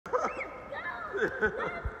Waterpark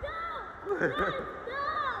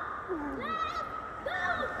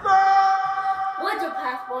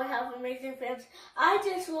Boy have amazing fans. I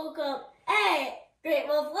just woke up at Great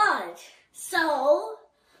Wolf Lodge. So,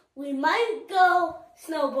 we might go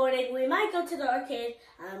snowboarding, we might go to the arcade.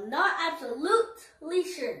 I'm not absolutely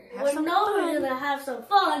sure. We're gonna have some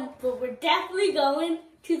fun, but we're definitely going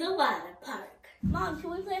to the water park. Mom, can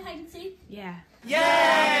we play hide and seek? Yeah.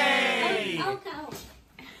 Yay! I'll count.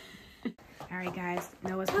 All right, guys.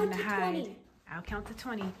 Noah's going to hide. 20. I'll count to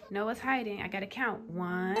 20. Noah's hiding. I got to count.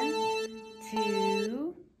 1,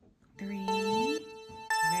 2, 3.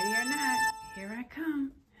 Ready or not, here I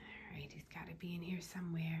come. All right, he's got to be in here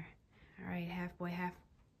somewhere. All right, half boy, half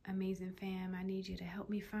amazing fam. I need you to help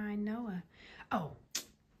me find Noah. Oh,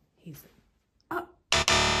 he's up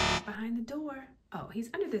behind the door. Oh, he's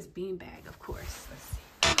under this beanbag, of course. Let's see.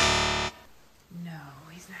 No,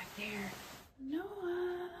 he's not there.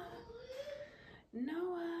 Noah.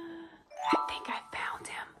 Noah. I think I found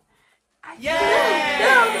him.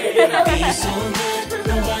 Yay! Be so good,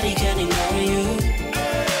 nobody can ignore you.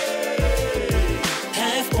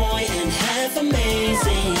 Half boy and half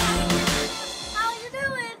amazing. How you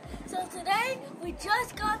doing? So today, we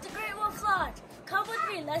just got to Great Wolf Lodge. Come with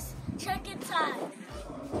me, let's check inside.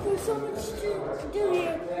 There's so much to do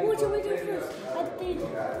here. What should we do first? I think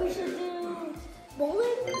we should do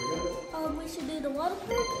bowling. We should do the water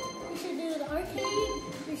park. We should do the arcade.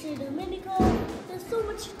 We should do mini golf. There's so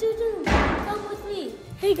much to do. Come with me.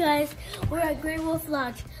 Hey guys, we're at Great Wolf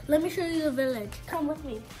Lodge. Let me show you the village. Come with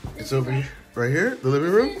me. It's over here, right here, the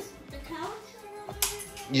living room? This is the couch.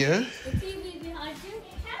 Yeah. The TV behind you.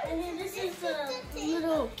 And then this is the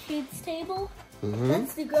little kids table. Mm-hmm.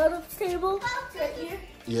 That's the grown-ups table right here.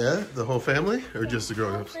 Yeah, the whole family or just the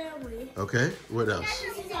grown-ups? Family. Okay, what else?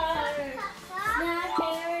 This is our snack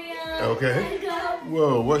area. Okay.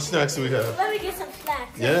 Whoa, what snacks do we have? Let me get some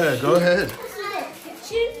snacks. Yeah, go ahead. This is our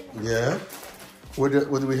kitchen. Yeah. What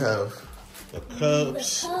do we have? The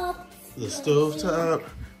cups, the stovetop,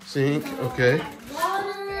 sink, okay.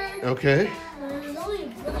 Water. Okay. There's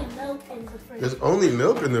only really milk in the fridge. There's only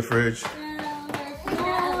milk in the fridge. There's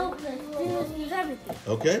milk, there's juice, there's everything.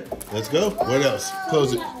 Okay, let's go. What else?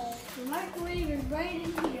 Close it. The microwave is right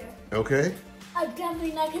in here. Okay. I'm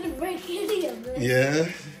definitely not going to break any of this. Yeah,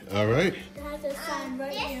 all right. It has a sign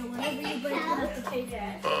right here. Whenever you break it, you have to pay for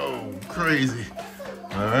it. Oh, crazy.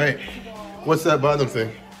 All right. What's that bottom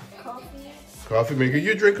thing? Coffee. Coffee maker.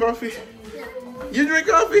 You drink coffee? Yeah. You drink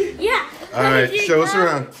coffee? Yeah. All right, show us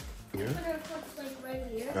around. Yeah. Put our cups like right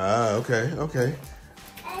here. Ah, okay, okay.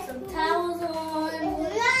 Some towels on.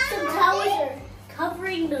 Some towels are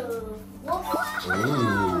covering the wolf. Ooh,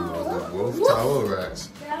 the wolf towel racks.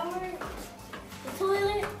 Shower. The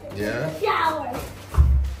toilet. Yeah. The shower.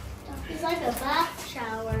 It's like a bath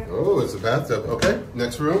shower. Oh, it's a bathtub. Okay,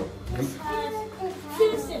 next room. This has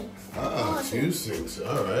 2 sinks. Ah, 2 sinks.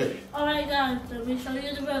 All right. Alright guys, let me show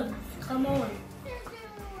you the room. Come on.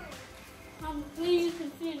 You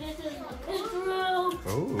can see this is the kids' room.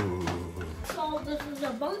 Oh. So this is a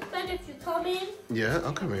bunk bed if you come in. Yeah,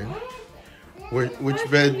 I'll come in. Which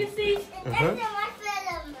First bed? thing you see Uh-huh.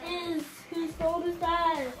 is whose phone is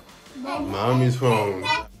that? Mommy's phone.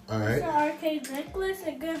 All It's right. an arcade necklace.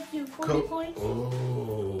 It gives you 40 points.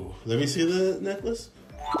 Oh, let me see the necklace.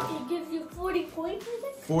 It gives you 40 points with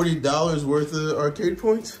it? $40 worth of arcade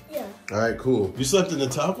points? Yeah. All right, cool. You slept in the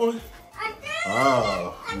top one?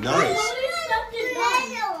 Oh, nice.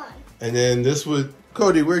 And then this would,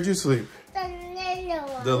 Cody, where'd you sleep? The little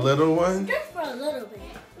one. The little one? Just for a little bit.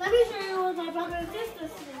 Let me show you what my brother and sister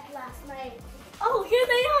slept last night. Oh, here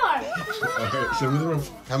they are. All right, show me the room.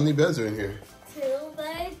 How many beds are in here? 2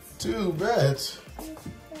 beds. 2 beds.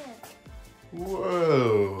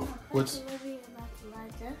 Whoa. What's?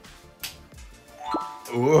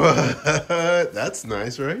 What? That's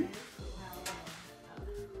nice, right?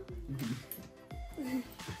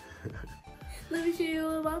 Let me show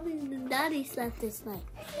you what mommy and daddy slept this night.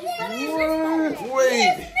 What?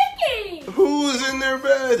 Wait. Mickey! Who's in their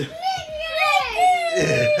bed? Mickey!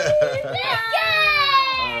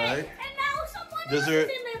 All right. And now someone Does else there- is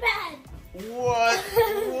in their bed. What?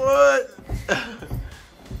 What?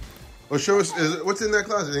 Well, show us. What's in that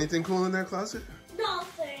closet? Anything cool in that closet?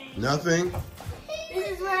 Nothing. Nothing.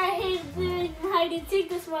 This is where I hid doing hide and seek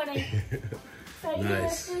this morning. So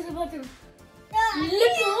Nice. Here's a bunch of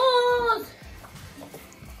nipples.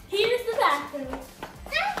 Here's the bathroom.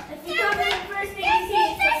 If you come in first thing you see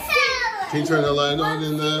is the sink. Can you turn the light on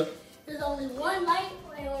in the? There's only one light.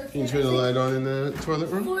 Can you turn the light on in the toilet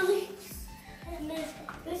room? 4 leaks. And then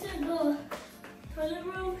this is the toilet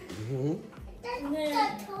room. And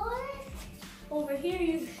then over here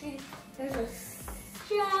you see there's a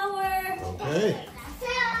shower. Okay.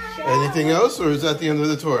 Anything else, or is that the end of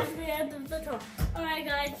the tour? That's the end of the tour. Alright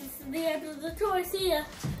guys, this is the end of the tour. See ya.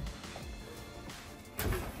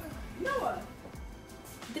 Noah,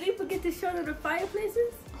 did he forget to show them the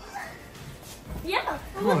fireplaces? Yeah,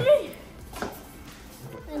 look at me.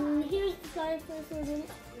 And here's the fireplace we're in.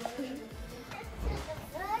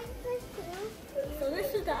 So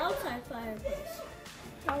this is the outside fireplace.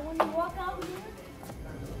 So when you walk out here,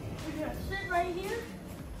 you're gonna sit right here,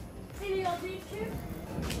 sitting on these chairs,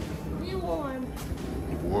 be warm.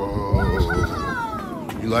 Whoa.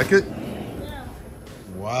 You like it? Yeah.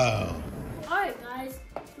 Wow. Alright guys,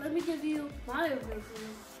 let me give you my review of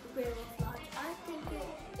the Great Wolf Lodge. I think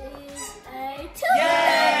it is a 2.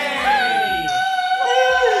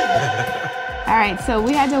 All right, so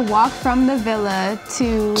we had to walk from the villa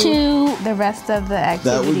to the rest of the activity.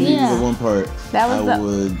 That would be the one part That was I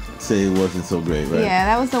would say wasn't so great, right? Yeah,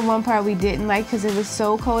 that was the one part we didn't like because it was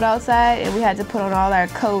so cold outside and we had to put on all our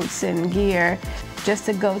coats and gear just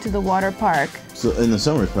to go to the water park. So in the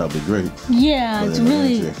summer it's probably great. Yeah, But it's in the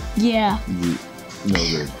really, winter, yeah. No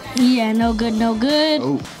good. Yeah, no good, no good.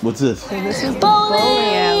 Oh, what's this? So this is the bowling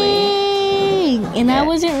alley. And that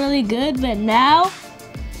wasn't really good, but now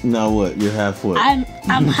Now what? You're half what? I'm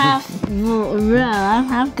half real. I'm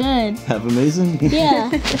half good. Half amazing? Yeah.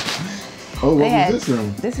 Oh, They what had- was this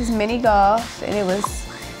room? This is mini golf and it was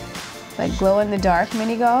like glow in the dark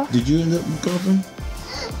mini golf. Did you end up golfing?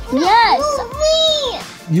 Yes.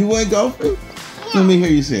 You went golfing? Let me hear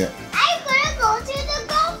you say it. I'm gonna go to the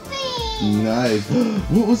golfing. Nice.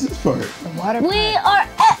 What was this part? The water We park. are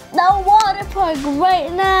at the water park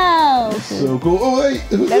right now. So cool. Oh wait,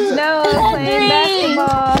 who's That's that? Noah playing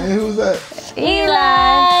basketball. Hey, who's that?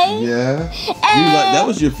 Eli. Yeah. You like that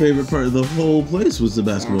was your favorite part of the whole place was the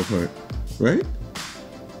basketball part, right?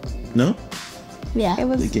 No? Yeah. It They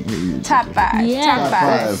was can't hear you. top 5. Yeah. Top Top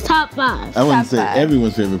 5. five. Top 5. I wouldn't Top say five.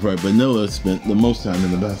 everyone's favorite part, but Noah spent the most time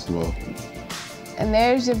in the basketball. And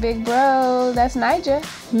there's your big bro. That's Nigel.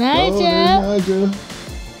 Oh, Nigel. there's Nigel.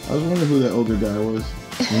 I was wondering who that older guy was.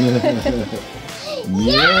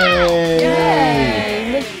 Yay!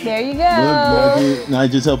 Hey, look, there you Look, go.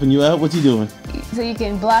 Nigel's helping you out. What's he doing? So you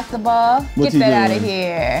can block the ball. What's Get he that out of doing?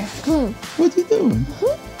 here. What's he doing?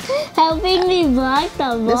 Helping me block the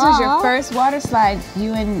ball. This was your first water slide.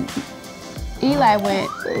 You and Eli went.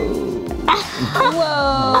 Whoa.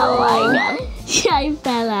 Oh my god. I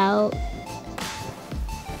fell out.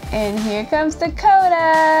 And here comes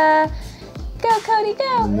Dakota. Go, Cody,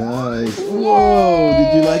 go. Nice.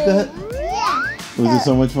 Whoa! Did you like that? Yeah. Was it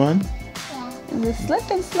so much fun? The slip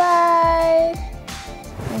and slide.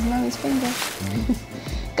 There's Mommy's finger.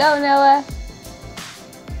 Go, Noah.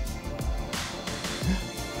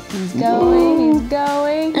 He's going, he's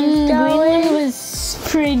going, And he's the green one going. was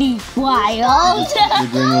pretty wild. The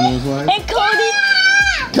green one was what? And Cody,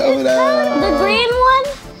 Coda! the green one,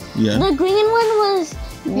 Yeah. the green one was,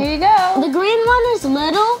 Here you go. the green one is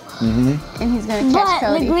little, Mm-hmm. And he's gonna catch but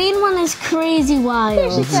Cody. the green one is crazy wild.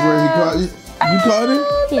 This is where he caught you. You caught it?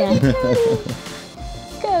 Yeah.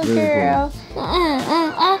 Go, Very girl.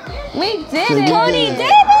 We did So it. you Cody did did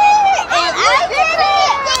it! And I did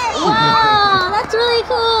it! Wow, that's really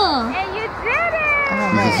cool. And you did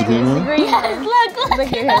it. Is this the green one? Green Yes, one. look, look.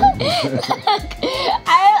 Look at him. Look,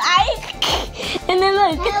 and then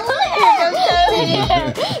look.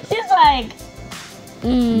 She's like,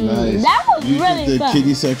 Nice. that was You really think the fun.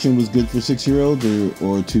 kiddie section was good for 6-year-olds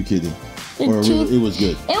or 2 kiddie? The Or two- it was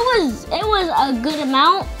good? It was a good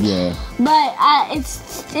amount, Yeah. but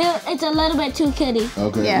it's a little bit too kiddie.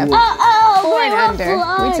 Okay. Yeah. Well, 4 and Great under.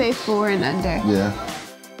 Wolf We'd Lodge. say 4 and under. yeah.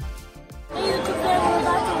 Hey, YouTube family, we're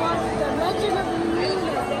about to watch The Legend of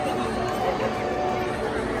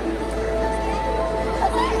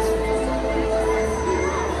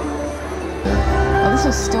Oh, this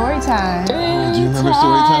was story time. Do you remember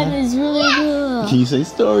story time? It's really cool. Can you say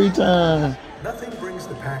story time? Nothing brings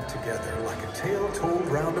the pack together like a tale told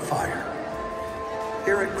round a fire.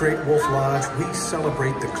 Here at Great Wolf Lodge, we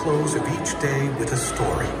celebrate the close of each day with a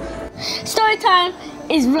story. Story time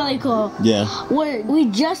is really cool. Yeah. We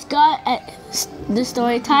just got at the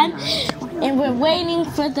story time, and we're waiting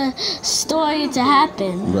for the story to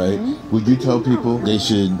happen. Right. Would you tell people they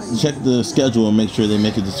should check the schedule and make sure they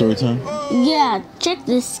make it to story time? Yeah, check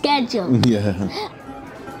the schedule. Yeah.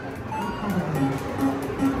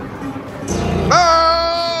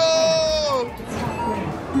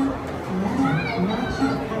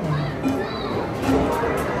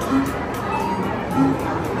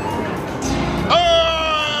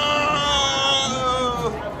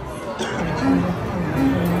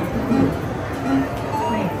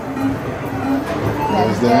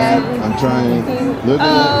 That's Yeah, I'm trying. Look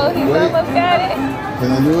at it. He's almost got it.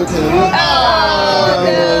 Can I do it? Can I do it? Oh,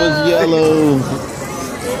 it was yellow.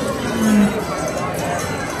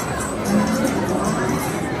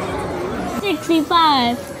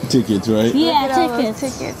 65. Tickets, right? Yeah, tickets.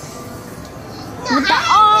 With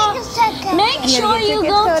the make sure you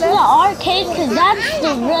go to the arcade because that's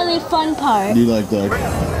the really fun part. Do you like the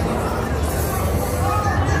arcade?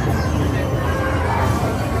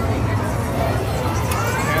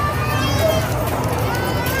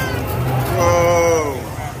 Whoa!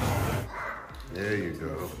 There you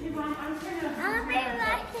go. I'll be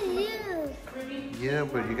like you. Yeah,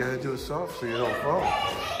 but you gotta do it soft so you don't fall.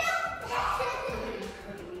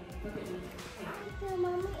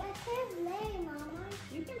 Mommy, I can't play, Mama.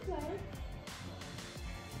 You can play.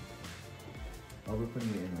 Are we putting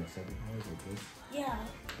it in like 7 hours or this? Yeah.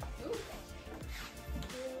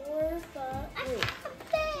 4, 5, 8.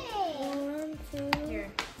 1, 2,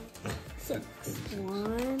 6.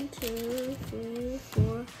 1, 2, 3,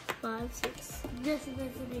 4, 5, 6. This is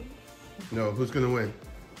me. No, who's gonna win?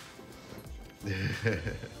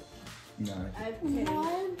 No. I have 10.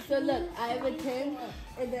 So look, I have a 10,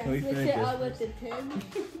 and then I switch it out with the 10.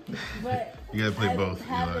 But You gotta play both. I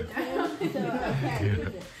have a 10, so I can't use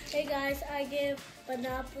it. Hey guys, I give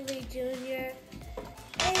Monopoly Junior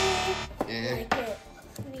a like it.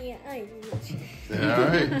 Yeah, I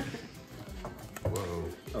Alright. Whoa.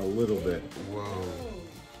 A little bit. Whoa.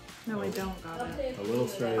 No, I don't got it. A little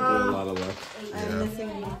starting to do a lot of luck. I'm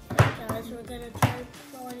missing one. guys, we're gonna try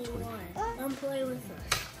 21. I'm playing with us.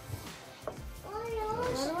 What do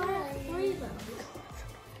I play though?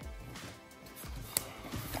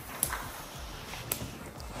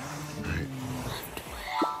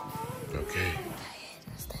 Okay.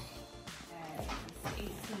 18.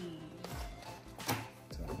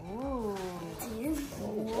 Oh.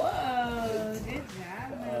 Whoa. Good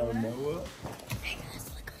job, Noah. Hey guys,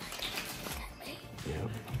 look at me. Yep.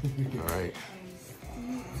 Alright.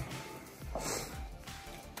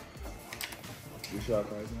 We shot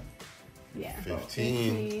guys now? Yeah.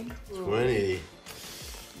 15. 20.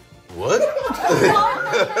 What?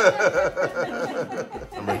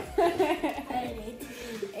 Number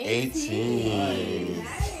 18. Yep.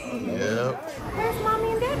 Where's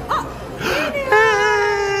mommy and dad? Oh,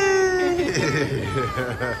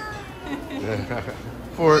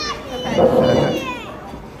 Fort.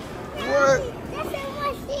 What? That's in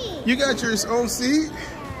my seat. You got your own seat?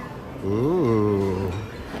 Ooh.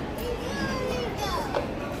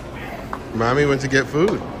 Mommy went to get food.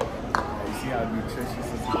 You see how nutritious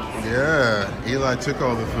it is? Yeah, Eli took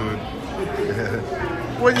all the food.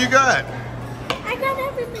 What you got? I got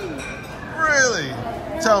everything. Really?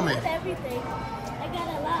 Tell me. I got everything. I got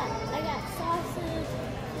a lot. I got sausage,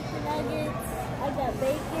 chicken nuggets, I got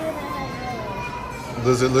bacon, I have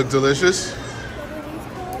Does it look delicious? what are these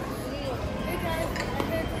called? Hey guys, I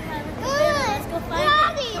heard they have it. Let's go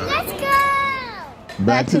find Daddy, let's go.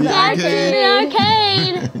 Back to the arcade.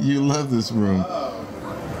 arcade. You love this room.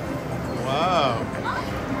 Wow.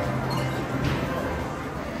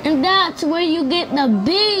 And that's where you get the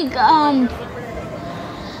big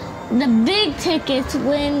tickets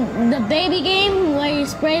when the baby game where you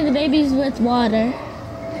spray the babies with water.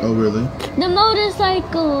 Oh, really? The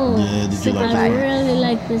motorcycle. Yeah, did you like I that? really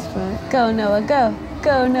like this part. Go, Noah, go.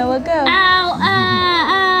 Go, Noah, go. Ow,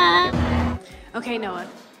 Okay, Noah.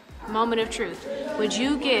 Moment of truth. Would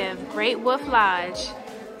you give Great Wolf Lodge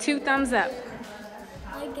 2 thumbs up?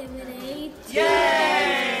 I give it a 2.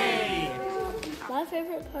 Yay! My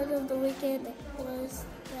favorite part of the weekend was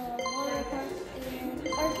the water park and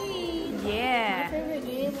arcade. My Yeah. favorite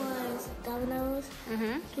game was dominoes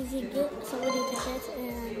because you get so many tickets,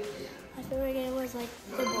 and my favorite game was like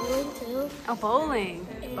the bowling too. Oh, bowling.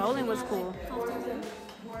 Bowling was cool. 5,000.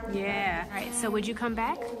 Yeah. All right, so would you come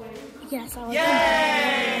back? Yes, I was.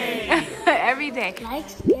 Every day. Like,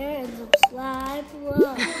 share, and subscribe.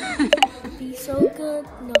 Love. Be so good,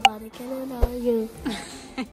 nobody can annoy you.